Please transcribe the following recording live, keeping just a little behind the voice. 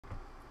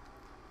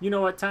You know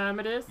what time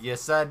it is?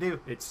 Yes, I do.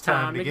 It's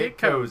time to get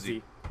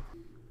cozy.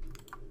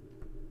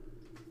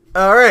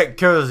 Alright,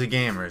 cozy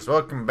gamers.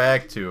 Welcome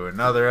back to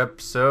another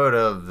episode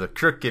of The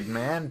Crooked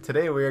Man.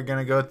 Today we are going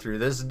to go through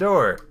this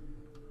door.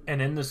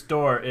 And in this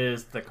door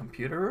is the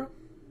computer room,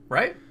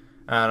 right?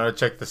 I don't know,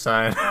 check the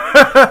sign.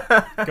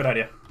 Good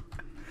idea.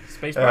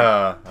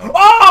 Spacebar.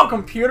 Oh,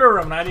 computer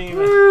room. I didn't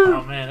even...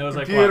 Oh, man. It was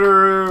like, what,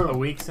 a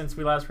week since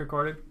we last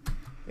recorded?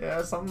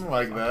 Yeah, something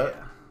like that.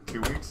 Yeah.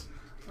 2 weeks.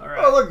 All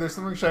right. Oh, look, there's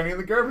something shiny in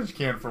the garbage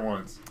can for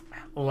once.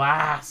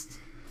 Last.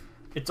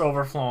 It's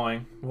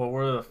overflowing. Well,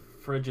 where the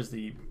fridge is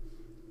the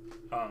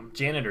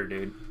janitor,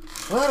 dude.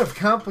 A lot of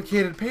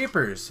complicated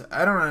papers.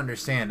 I don't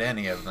understand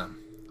any of them.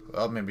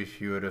 Well, maybe if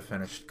you would have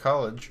finished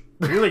college.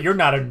 Really? You're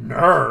not a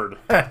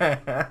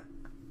nerd.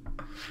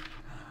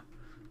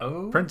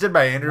 Oh. Printed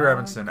by Andrew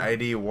Robinson,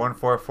 ID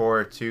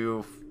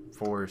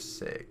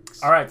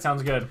 144246. All right,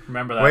 sounds good.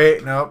 Remember that.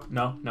 Wait, nope.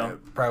 No.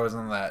 It probably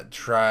wasn't that.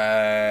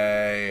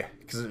 Try,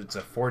 because it's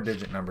a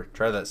 4-digit number.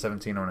 Try that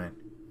 1709.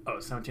 Oh,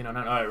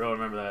 1709. All right, we'll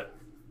remember that.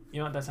 You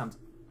know what? That sounds...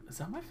 Is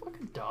that my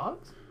fucking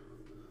dogs?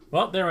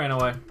 Well, they ran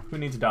away. Who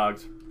needs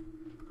dogs?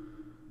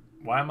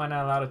 Why am I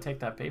not allowed to take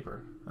that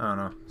paper? I don't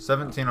know.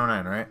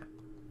 1709, right?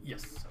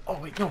 Yes. Oh,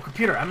 wait, no,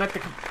 computer. I meant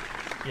the...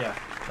 Yeah,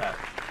 that.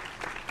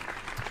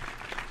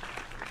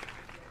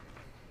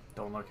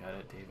 Don't look at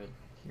it, David.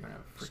 You're going to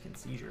have a freaking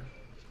seizure.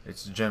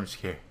 It's a jump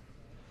scare.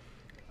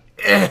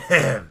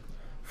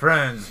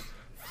 Friends,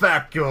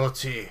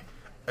 faculty,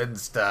 and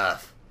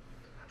staff.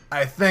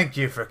 I thank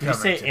you for coming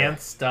today. Did you say today. and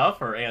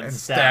stuff or and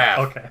staff?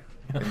 Okay.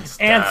 And staff.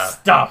 And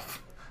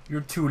stuff.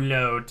 You're too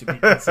low to be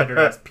considered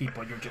as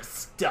people. You're just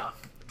stuff.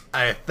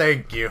 I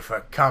thank you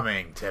for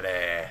coming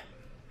today.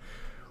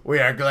 We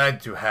are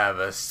glad to have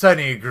a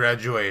sunny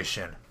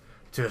graduation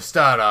to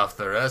start off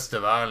the rest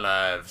of our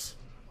lives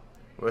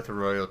with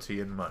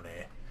royalty and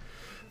money.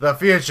 The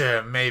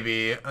future may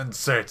be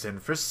uncertain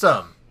for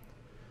some,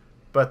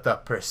 but the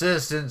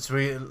persistence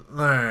we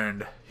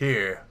learned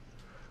here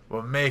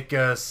will make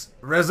us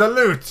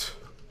resolute.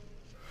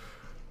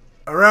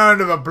 A round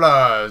of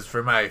applause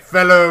for my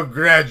fellow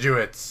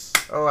graduates.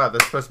 Oh wow,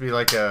 that's supposed to be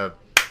like a...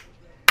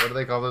 What do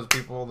they call those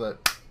people that...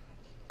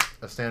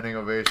 A standing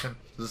ovation?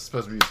 This is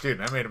supposed to be a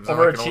student. I made him sound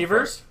like an old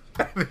Overachievers?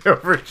 fart. The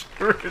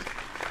overachievers.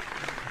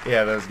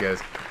 Yeah, those guys.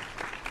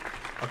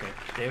 Okay,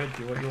 David,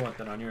 do what you want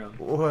then on your own.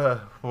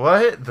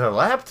 What? The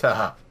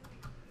laptop?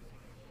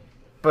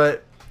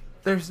 But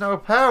there's no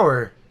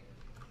power.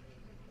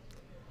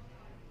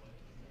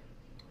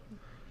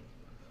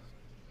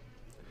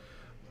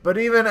 But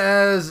even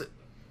as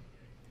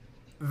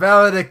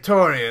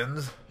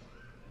valedictorians,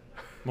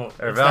 Well,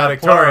 or it's not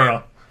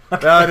valedictorian,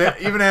 plural.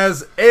 even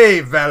as a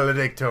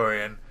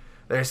valedictorian,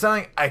 there's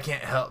something I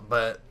can't help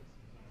but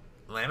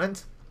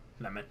lament.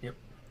 Lemon, yep.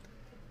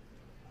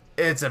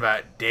 It's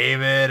about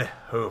David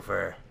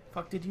Hooper.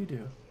 Fuck did you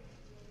do?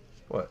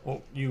 What?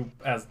 Well, you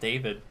as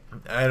David.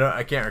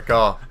 I can't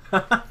recall.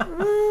 What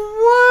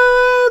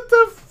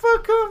the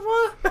fuck?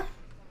 What?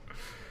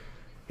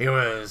 He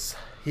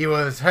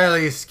was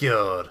highly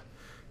skilled,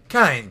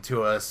 kind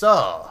to us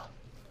all,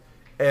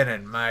 and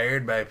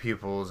admired by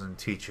pupils and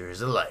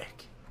teachers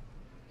alike.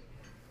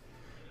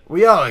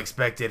 We all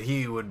expected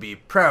he would be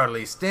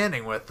proudly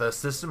standing with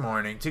us this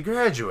morning to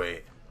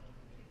graduate,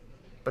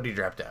 but he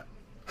dropped out.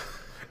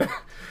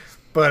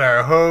 But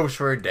our hopes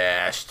were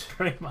dashed.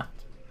 Pretty much.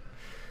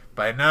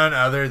 By none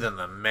other than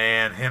the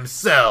man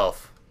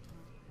himself,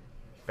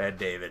 Fat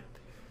David.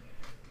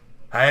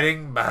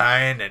 Hiding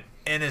behind an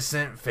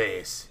innocent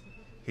face,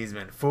 he's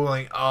been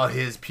fooling all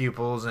his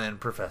pupils and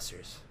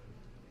professors.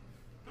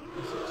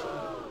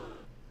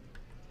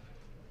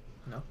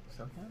 No,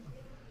 still can't.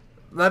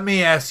 Let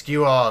me ask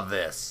you all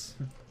this.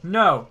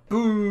 No.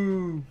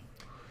 Boo.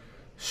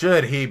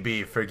 Should he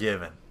be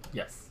forgiven?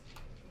 Yes.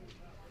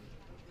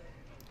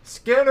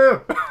 Skin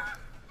him!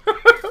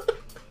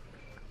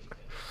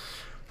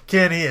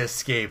 Can he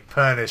escape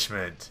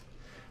punishment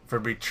for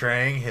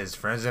betraying his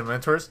friends and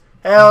mentors?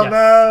 Hell Yes.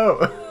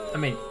 no! I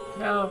mean,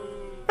 no.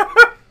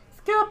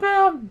 Scalp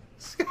him.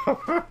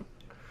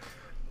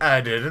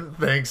 I didn't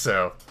think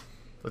so.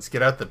 Let's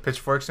get out the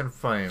pitchforks and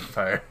flame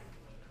fire.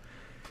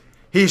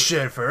 He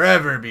should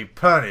forever be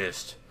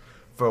punished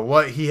for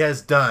what he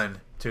has done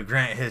to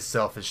grant his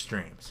selfish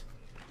dreams.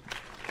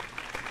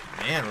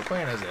 Man, we're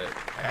playing as an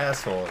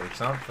asshole or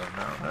something.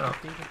 I don't know.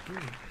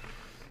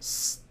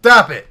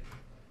 Stop it!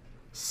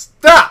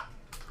 Stop!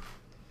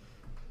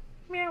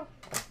 Meow.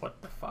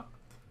 What the fuck?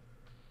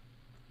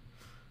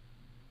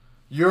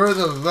 You're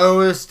the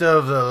lowest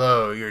of the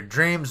low. Your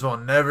dreams will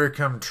never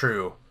come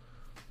true.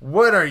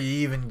 What are you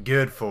even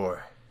good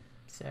for?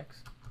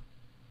 Sex.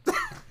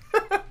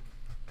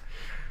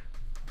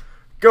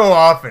 Go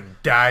off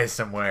and die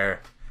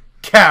somewhere.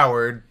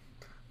 Coward.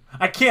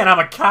 I can't. I'm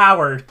a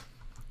coward.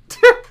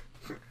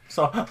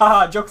 So,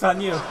 haha, joke's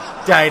on you.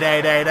 Die,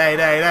 die, die, die,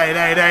 die, die,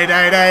 die, die, die,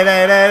 die, die,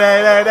 die,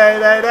 die, die, die,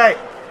 die, die.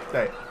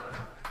 Die.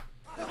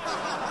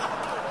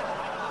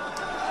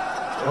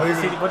 What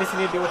does he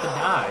need to do with the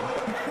die?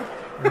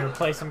 We're gonna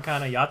play some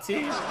kind of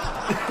Yahtzee?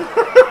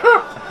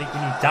 I think we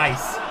need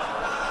dice.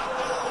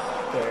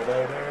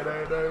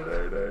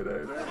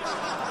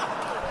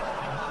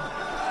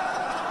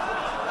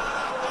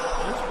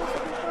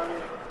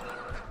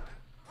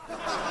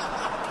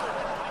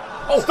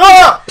 Oh,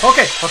 stop!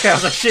 Okay, I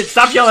was like, shit,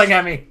 stop yelling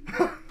at me.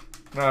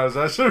 No, I was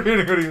actually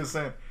reading what he was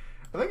saying.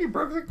 I think he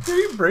broke the...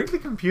 Did he break the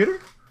computer?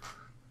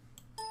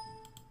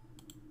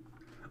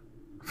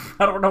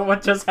 I don't know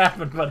what just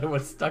happened, but it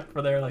was stuck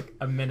for there like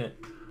a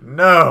minute.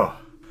 No.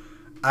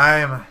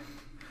 I'm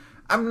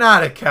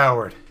not a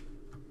coward.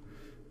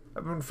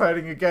 I've been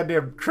fighting a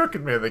goddamn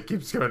crooked man that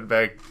keeps coming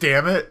back.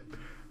 Damn it.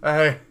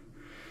 I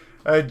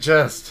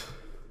just...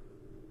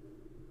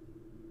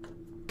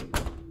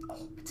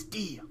 Oh, it's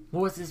D.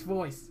 What was his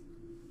voice?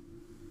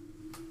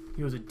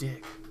 He was a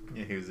dick.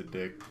 Yeah, he was a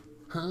dick.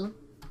 Huh?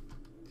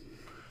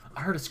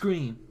 I heard a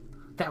scream.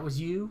 That was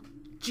you?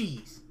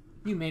 Jeez,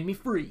 you made me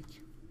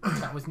freak.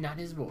 That was not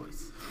his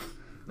voice.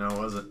 No, it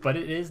wasn't. But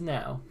it is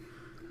now.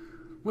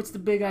 What's the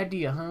big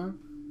idea, huh?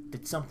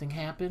 Did something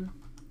happen?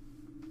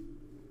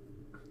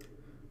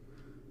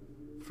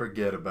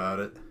 Forget about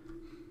it.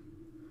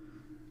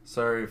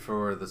 Sorry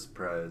for the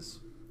surprise.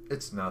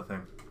 It's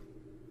nothing.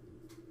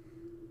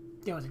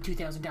 That was a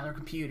 $2,000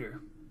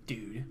 computer,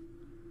 dude.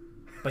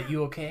 But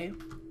you okay?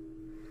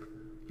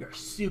 You're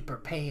super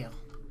pale.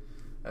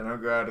 I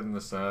don't go out in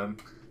the sun.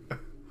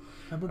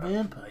 I'm a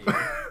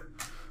vampire.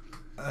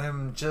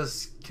 I'm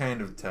just kind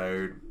of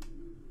tired.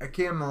 I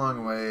came a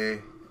long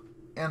way,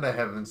 and I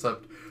haven't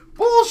slept.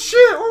 Bullshit!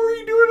 What were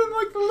you doing in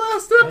like the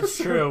last episode? That's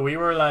true. We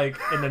were like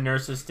in the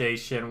nurse's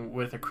station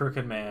with a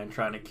crooked man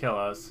trying to kill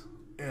us.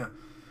 Yeah.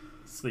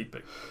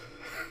 Sleeping.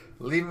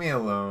 Leave me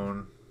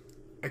alone.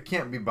 I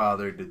can't be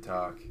bothered to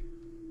talk.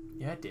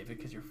 Yeah, David,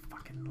 because you're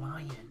fucking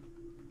lying.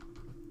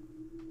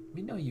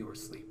 We know you were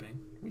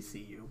sleeping. We see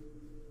you.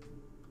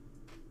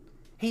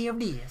 Hey,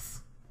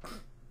 this.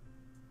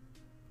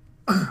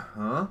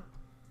 Huh?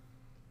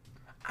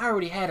 I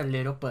already had a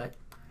little, but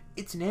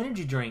it's an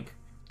energy drink.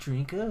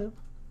 Drink up.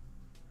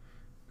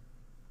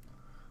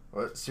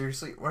 What?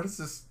 Seriously? Why does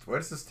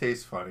this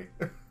taste funny?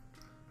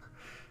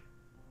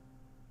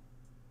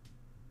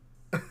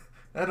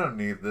 I don't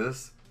need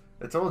this.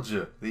 I told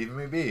you. Leave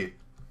me be.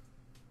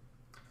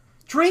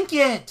 Drink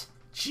it!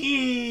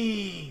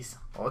 Jeez!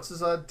 What's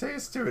this odd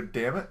taste to it,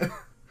 damn it?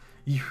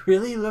 You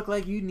really look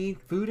like you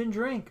need food and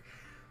drink.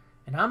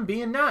 And I'm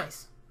being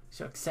nice.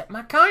 So accept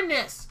my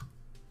kindness.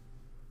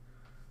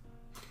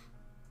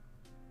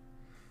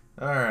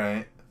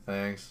 Alright,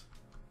 thanks.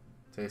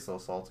 Tastes a little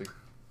salty.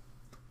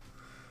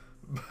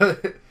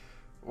 But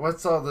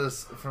what's all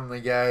this from the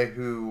guy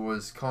who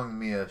was calling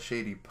me a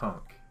shady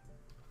punk?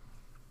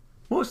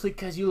 Mostly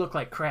because you look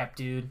like crap,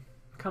 dude.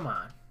 Come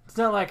on. It's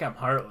not like I'm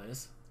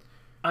heartless.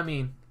 I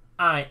mean,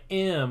 I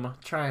am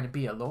trying to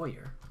be a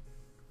lawyer.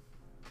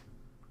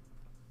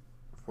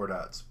 4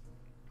 dots.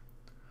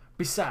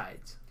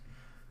 Besides,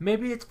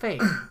 maybe it's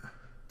fate.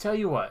 Tell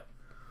you what,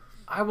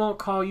 I won't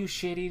call you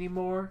shady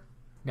anymore.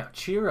 Now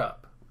cheer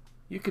up.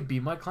 You could be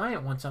my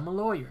client once I'm a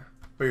lawyer.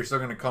 But you're still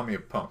going to call me a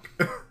punk.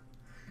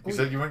 You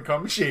said you wouldn't call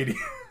me shady.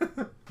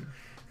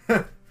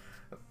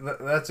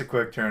 That's a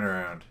quick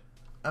turnaround.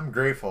 I'm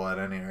grateful at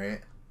any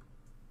rate.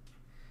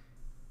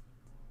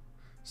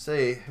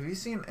 Say, have you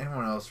seen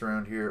anyone else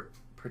around here,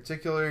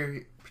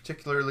 particularly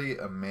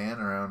a man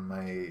around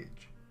my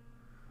age?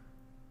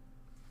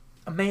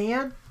 A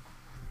man?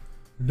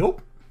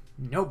 Nope.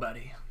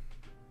 Nobody.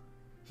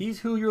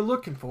 He's who you're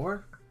looking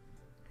for.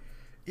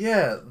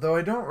 Yeah, though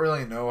I don't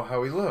really know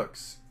how he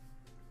looks.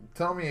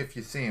 Tell me if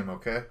you see him,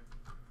 okay?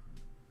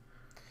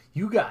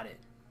 You got it.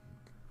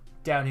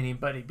 Doubt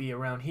anybody be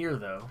around here,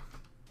 though.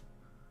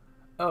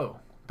 Oh,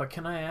 but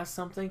can I ask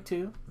something,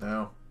 too?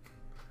 No.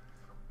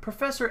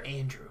 Professor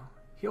Andrew.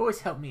 He always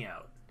helped me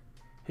out.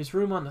 His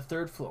room on the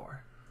 3rd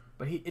floor.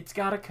 But it's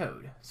got a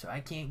code, so I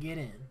can't get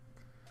in.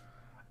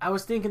 I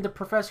was thinking the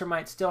professor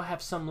might still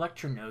have some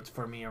lecture notes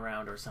for me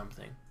around or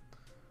something.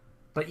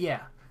 But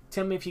yeah,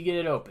 tell me if you get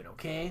it open,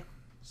 okay?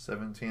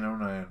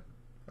 1709.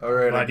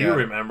 Alright, Glad you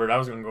remembered. I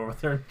was going to go over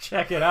there and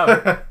check it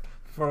out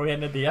before we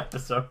ended the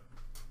episode.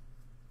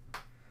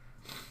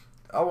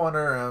 I'll wander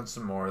around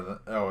some more.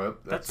 Oh,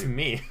 that's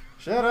me.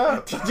 Shut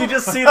up. Did you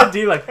just see the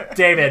D like,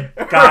 David,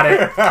 got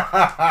it.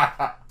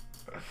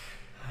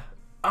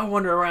 I'll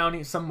wander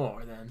around some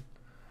more then.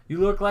 You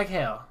look like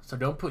hell, so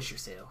don't push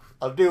yourself.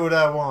 I'll do what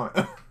I want.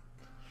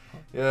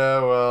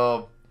 Yeah,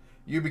 well,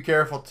 you be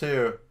careful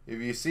too. If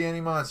you see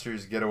any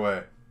monsters, get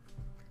away.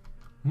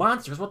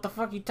 Monsters? What the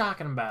fuck are you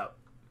talking about?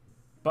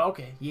 But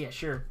okay, yeah,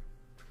 sure.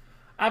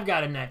 I've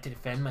got a knife to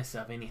defend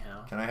myself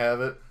anyhow. Can I have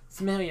it?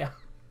 Smell ya.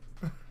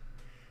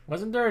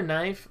 Wasn't there a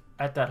knife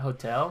at that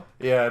hotel?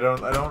 Yeah, I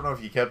don't know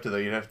if you kept it though.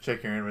 You'd have to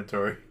check your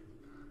inventory.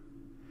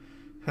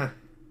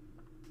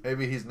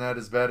 Maybe he's not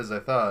as bad as I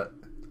thought.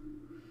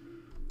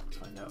 Let's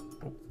find out.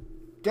 Oh,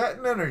 Got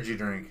an energy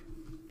drink.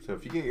 So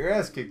if you get your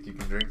ass kicked, you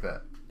can drink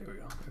that. there we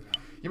go.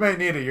 You might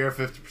need it. You're at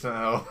 50%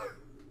 health.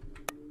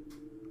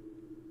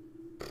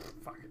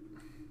 Fuck it.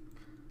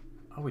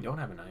 Oh, we don't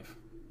have a knife.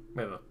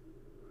 We have a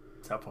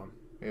cell phone.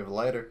 We have a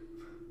lighter.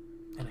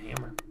 And a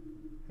hammer.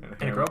 And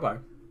And a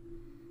crowbar.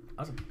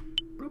 Awesome.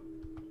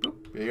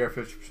 Yeah, you're at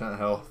 50%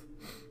 health.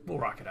 We'll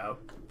rock it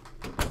out.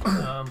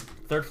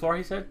 Third floor,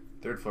 he said?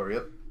 Third floor,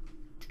 yep.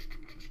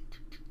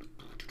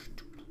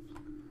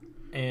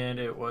 And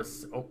it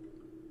was... Oh,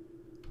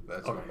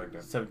 That's okay. going back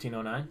down.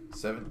 1709?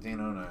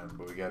 1709,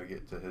 but we got to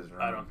get to his room.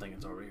 I don't think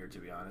it's over here, to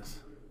be honest.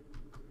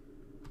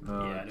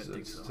 No, Yeah, I it's, didn't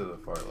think it's so. to the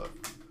far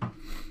left.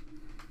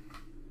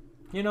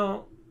 You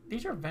know,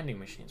 these are vending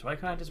machines. Why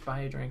can't I just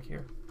buy a drink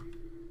here?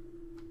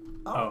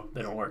 Oh,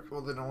 they don't work.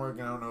 Well, they don't work,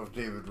 and I don't know if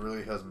David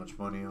really has much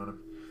money on him.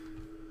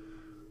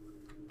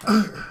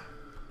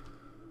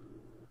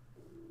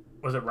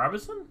 Was it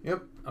Robinson?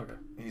 Yep. Okay.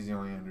 He's the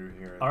only Andrew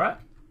here. All right.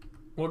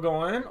 We'll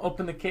go in,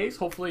 open the case.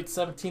 Hopefully it's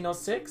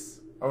 1706.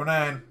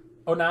 09.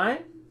 09?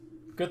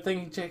 Good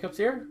thing Jacob's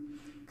here.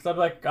 Because I'll be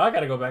like, oh, I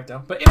got to go back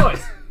down. But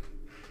anyways,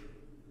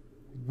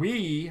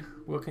 we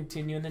will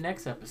continue in the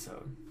next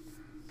episode.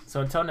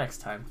 So until next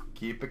time.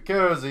 Keep it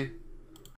cozy.